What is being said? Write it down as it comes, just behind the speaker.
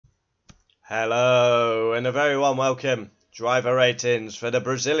Hello and a very warm welcome. Driver ratings for the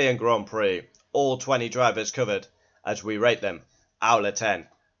Brazilian Grand Prix. All 20 drivers covered as we rate them out of 10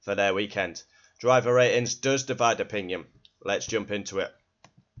 for their weekend. Driver ratings does divide opinion. Let's jump into it.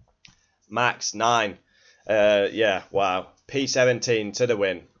 Max 9. Wow. P17 to the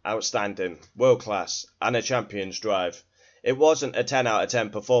win. Outstanding. World class. And a champion's drive. It wasn't a 10 out of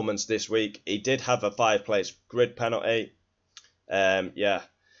 10 performance this week. He did have a 5-place grid penalty.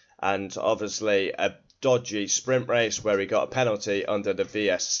 And obviously a dodgy sprint race where he got a penalty under the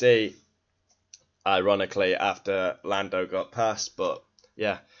VSC, ironically after Lando got past. But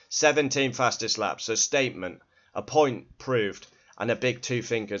yeah, 17 fastest laps, a statement, a point proved, and a big 2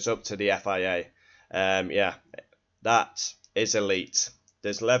 fingers up to the FIA. That is elite.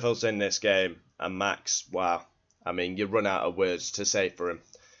 There's levels in this game, and Max, wow. I mean, you run out of words to say for him.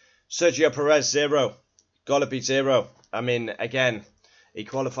 Sergio Perez, 0. Gotta be 0. I mean, again, he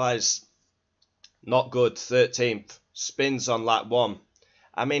qualifies not good, 13th, spins on lap 1.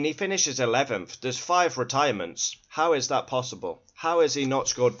 I mean, he finishes 11th. There's 5 retirements. How is that possible? How has he not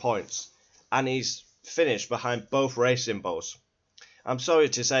scored points? And he's finished behind both racing bulls. I'm sorry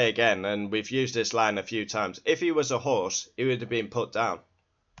to say again, and we've used this line a few times, if he was a horse, he would have been put down.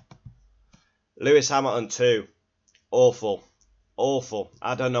 Lewis Hamilton 2. Awful. Awful.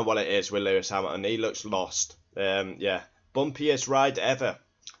 I don't know what it is with Lewis Hamilton. He looks lost. Bumpiest ride ever,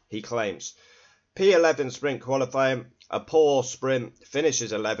 he claims. P11 sprint qualifying, a poor sprint,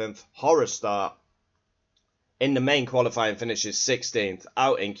 finishes 11th, horror start. In the main qualifying finishes 16th,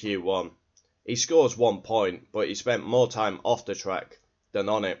 out in Q1. He scores 1 point, but he spent more time off the track than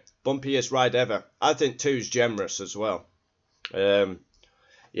on it. Bumpiest ride ever. I think 2's generous as well.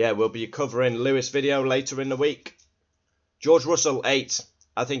 We'll be covering Lewis video later in the week. George Russell 8.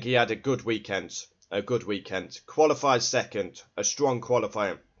 I think he had a good weekend. Qualifies 2nd. A strong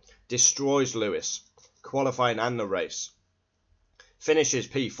qualifying. Destroys Lewis. Qualifying and the race. Finishes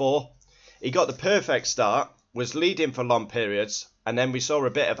P4. He got the perfect start. Was leading for long periods. And then we saw a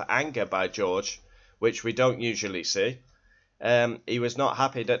bit of anger by George, which we don't usually see. He was not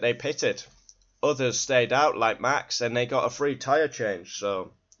happy that they pitted. Others stayed out like Max and they got a free tyre change.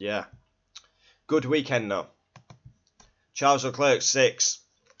 So, yeah. Good weekend though. Charles Leclerc 6.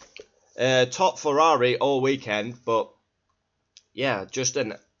 Top Ferrari all weekend, but yeah, just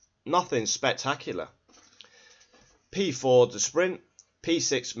nothing spectacular. P4 the sprint,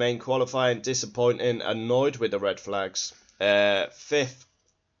 P6 main qualifying, disappointing, annoyed with the red flags. 5th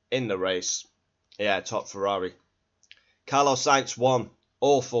in the race, top Ferrari. Carlos Sainz 1,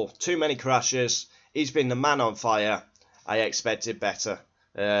 awful, too many crashes, he's been the man on fire, I expected better.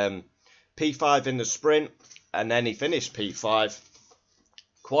 P5 in the sprint, and then he finished P5.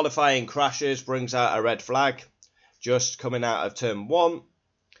 Qualifying crashes, brings out a red flag, just coming out of turn 1.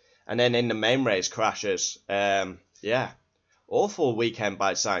 And then in the main race crashes. Awful weekend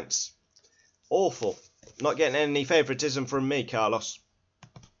by Sainz. Awful. Not getting any favouritism from me, Carlos.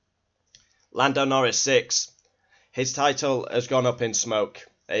 Lando Norris 6. His title has gone up in smoke.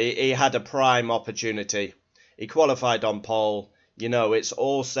 He had a prime opportunity. He qualified on pole. You know, it's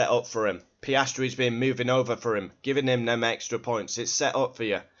all set up for him. Piastri's been moving over for him, giving him them extra points. It's set up for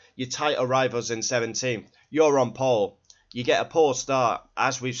you. Your title rivals in 17. You're on pole. You get a poor start,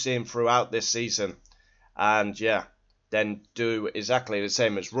 as we've seen throughout this season. And then do exactly the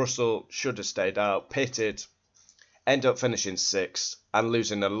same as Russell. Should have stayed out, pitted. End up finishing 6th and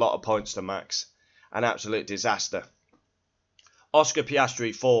losing a lot of points to Max. An absolute disaster. Oscar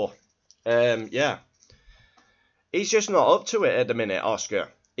Piastri 4. He's just not up to it at the minute, Oscar.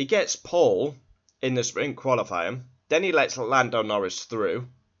 He gets pole in the sprint qualifying. Then he lets Lando Norris through.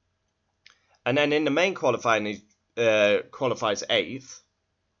 And then in the main qualifying, he qualifies 8th.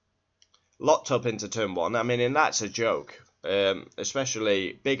 Locked up into turn 1. I mean, and that's a joke.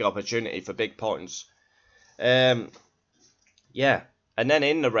 Especially big opportunity for big points. And then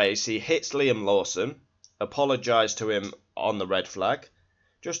in the race, he hits Liam Lawson. Apologised to him on the red flag.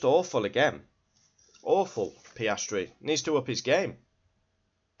 Just awful again. Awful, Piastri. Needs to up his game.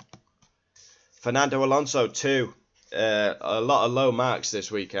 Fernando Alonso 2. A lot of low marks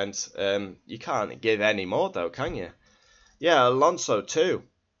this weekend. You can't give any more though, can you? Yeah, Alonso 2.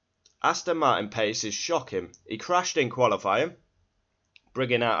 Aston Martin pace is shocking. He crashed in qualifying,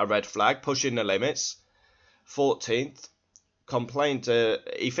 bringing out a red flag, pushing the limits. 14th.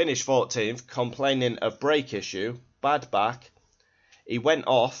 He finished 14th, complaining of brake issue, bad back. He went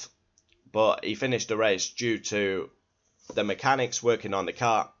off, but he finished the race due to the mechanics working on the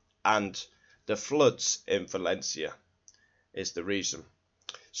car and the floods in Valencia is the reason.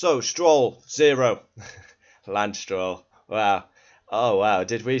 So, Stroll, 0. Lance Stroll. Wow. Oh wow,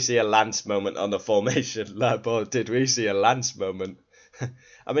 did we see a Lance moment on the formation lap, or did we see a Lance moment?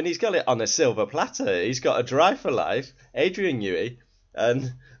 I mean, he's got it on a silver platter. He's got a drive for life, Adrian Newey,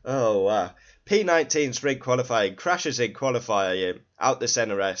 and oh wow. P19 sprint qualifying, crashes in qualifying, out the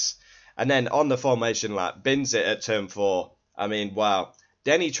centre S, and then on the formation lap, bins it at turn 4. I mean, wow.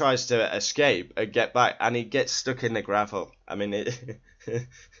 Then he tries to escape and get back, and he gets stuck in the gravel. I mean,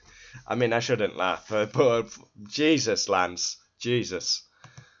 I mean, I shouldn't laugh, but Jesus, Lance. Jesus.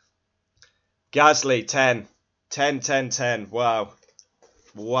 Gasly, 10. 10, 10, 10. Wow.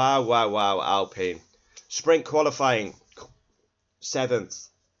 Wow, wow, wow, Alpine. Sprint qualifying, 7th.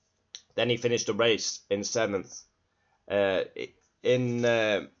 Then he finished the race in 7th. In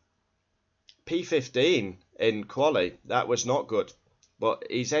P15 in quali, that was not good. But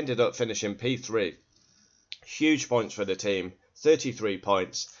he's ended up finishing P3. Huge points for the team. 33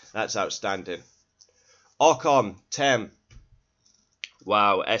 points. That's outstanding. Ocon, 10.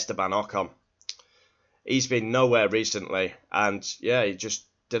 Wow, Esteban Ocon. He's been nowhere recently. And yeah, he just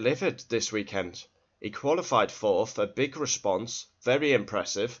delivered this weekend. He qualified 4th. A big response. Very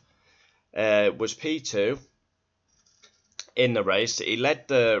impressive. Was P2 in the race. He led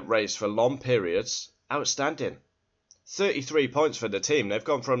the race for long periods. Outstanding. 33 points for the team. They've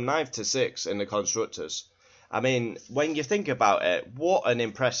gone from 9th to 6th in the Constructors. I mean, when you think about it, what an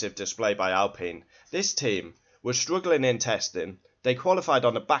impressive display by Alpine. This team was struggling in testing. They qualified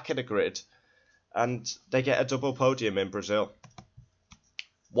on the back of the grid. And they get a double podium in Brazil.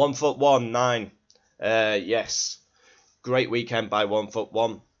 1foot1, 9. Yes. Great weekend by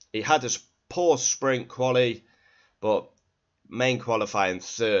 1foot1. He had a poor sprint quali, but main qualifying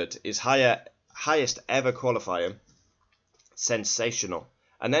 3rd. His highest ever qualifying. Sensational.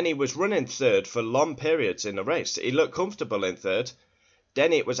 And then he was running 3rd for long periods in the race. He looked comfortable in 3rd.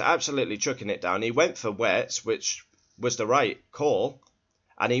 Then it was absolutely chucking it down. He went for wets, which was the right call.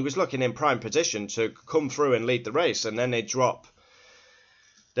 And he was looking in prime position to come through and lead the race. And then they drop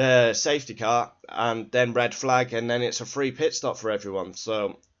the safety car and then red flag. And then it's a free pit stop for everyone.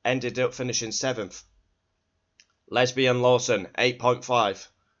 So ended up finishing 7th. Lesbian Lawson, 8.5.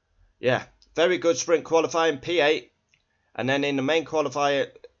 Yeah, very good sprint qualifying, P8. And then in the main qualifier,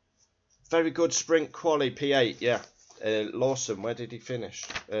 very good sprint quali, P8, yeah. Lawson, where did he finish?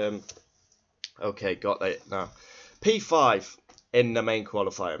 Okay, got it now. P5 in the main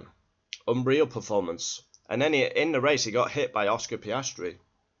qualifying. Unreal performance. And then in the race, he got hit by Oscar Piastri.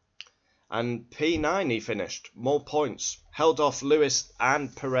 And P9 he finished. More points. Held off Lewis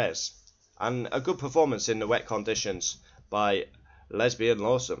and Perez. And a good performance in the wet conditions by Lesbian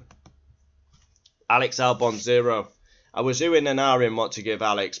Lawson. Alex Albon, 0. I was oohing and ahhing what to give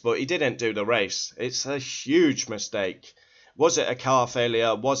Alex, but he didn't do the race. It's a huge mistake. Was it a car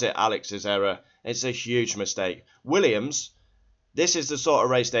failure? Was it Alex's error? It's a huge mistake. Williams, this is the sort of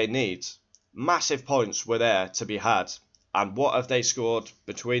race they need. Massive points were there to be had. And what have they scored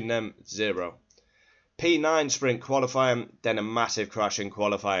between them? 0. P9 sprint qualifying, then a massive crash in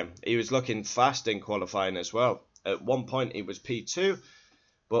qualifying. He was looking fast in qualifying as well. At one point he was P2,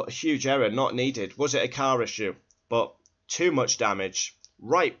 but a huge error, not needed. Was it a car issue? But too much damage.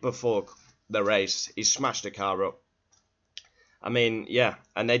 Right before the race, he smashed the car up. I mean, yeah,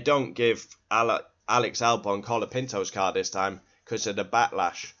 and they don't give Alex Albon Colapinto's car this time because of the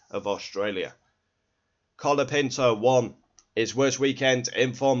backlash of Australia. Colapinto won his worst weekend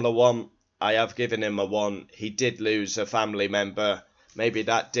in Formula 1. I have given him a 1. He did lose a family member. Maybe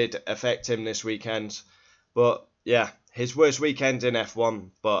that did affect him this weekend. But yeah, his worst weekend in F1,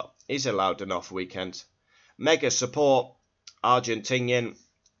 but he's allowed an off weekend. Mega support, Argentinian.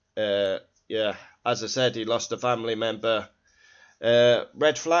 Yeah, as I said, he lost a family member.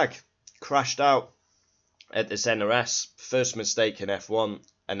 Red flag, crashed out at the centre S. First mistake in F1,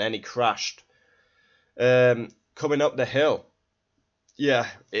 and then he crashed. Coming up the hill. Yeah,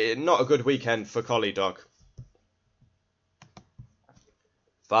 not a good weekend for Collie Dog.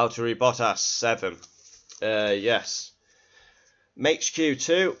 Valtteri Bottas, 7. Yes. Makes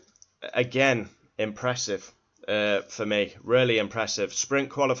Q2, again, impressive for me. Really impressive. Sprint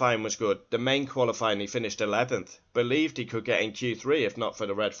qualifying was good. The main qualifying, he finished 11th. Believed he could get in Q3 if not for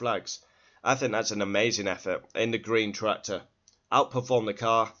the red flags. I think that's an amazing effort in the green tractor. Outperformed the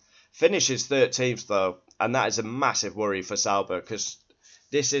car. Finishes 13th though, and that is a massive worry for Sauber because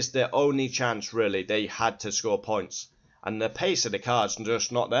this is the only chance really they had to score points. And the pace of the car is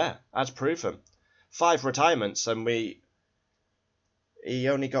just not there, as proven. 5 retirements and he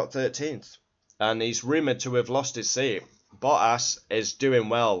only got 13th. And he's rumoured to have lost his seat. Bottas is doing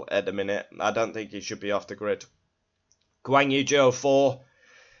well at the minute. I don't think he should be off the grid. Guan Yu Zhou, 4.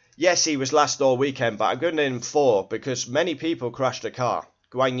 Yes, he was last all weekend, but I'm giving him 4 because many people crashed a car.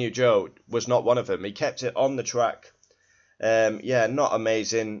 Guan Yu Zhou was not one of them. He kept it on the track. Yeah, not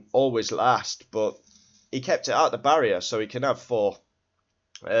amazing, always last, but he kept it out the barrier, so he can have 4.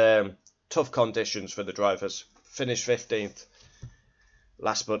 Tough conditions for the drivers. Finished 15th.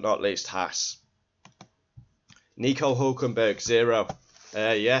 Last but not least, Haas. Nico Hülkenberg, 0.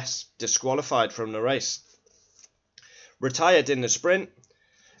 Yes, disqualified from the race. Retired in the sprint.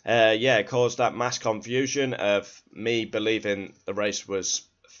 Yeah, it caused that mass confusion of me believing the race was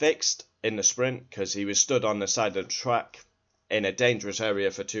fixed in the sprint because he was stood on the side of the track in a dangerous area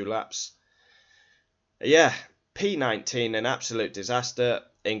for 2 laps. Yeah, P19, an absolute disaster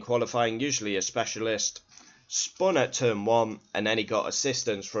in qualifying, usually a specialist. Spun at turn 1 and then he got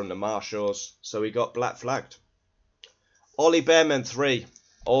assistance from the marshals, so he got black flagged. Ollie Behrman 3,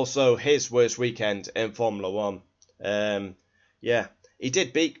 also his worst weekend in Formula 1. Yeah, he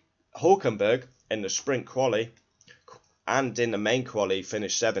did beat Hülkenberg in the sprint quali and in the main quali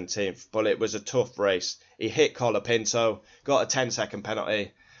finished 17th, but it was a tough race. He hit Colapinto, got a 10-second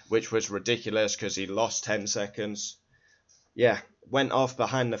penalty, which was ridiculous because he lost 10 seconds. Yeah, went off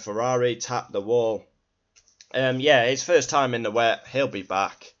behind the Ferrari, tapped the wall. Yeah, his first time in the wet, he'll be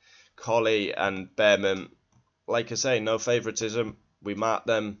back. Collie and Behrman, like I say, no favouritism. We mark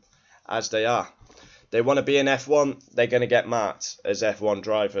them as they are. They want to be in F1, they're going to get marked as F1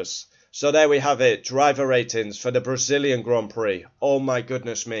 drivers. So there we have it, driver ratings for the Brazilian Grand Prix. Oh my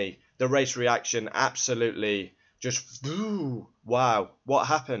goodness me, the race reaction absolutely just, wow, what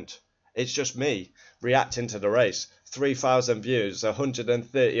happened? It's just me reacting to the race. 3,000 views,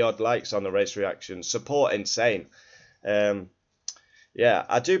 130 odd likes on the race reaction, support insane. Yeah,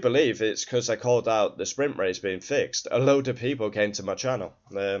 I do believe it's because I called out the sprint race being fixed. A load of people came to my channel.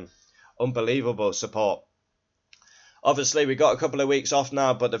 Unbelievable support. Obviously, we got a couple of weeks off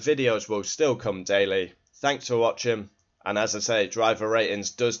now, but the videos will still come daily. Thanks for watching. And as I say, driver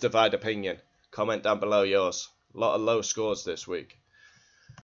ratings does divide opinion. Comment down below yours. A lot of low scores this week.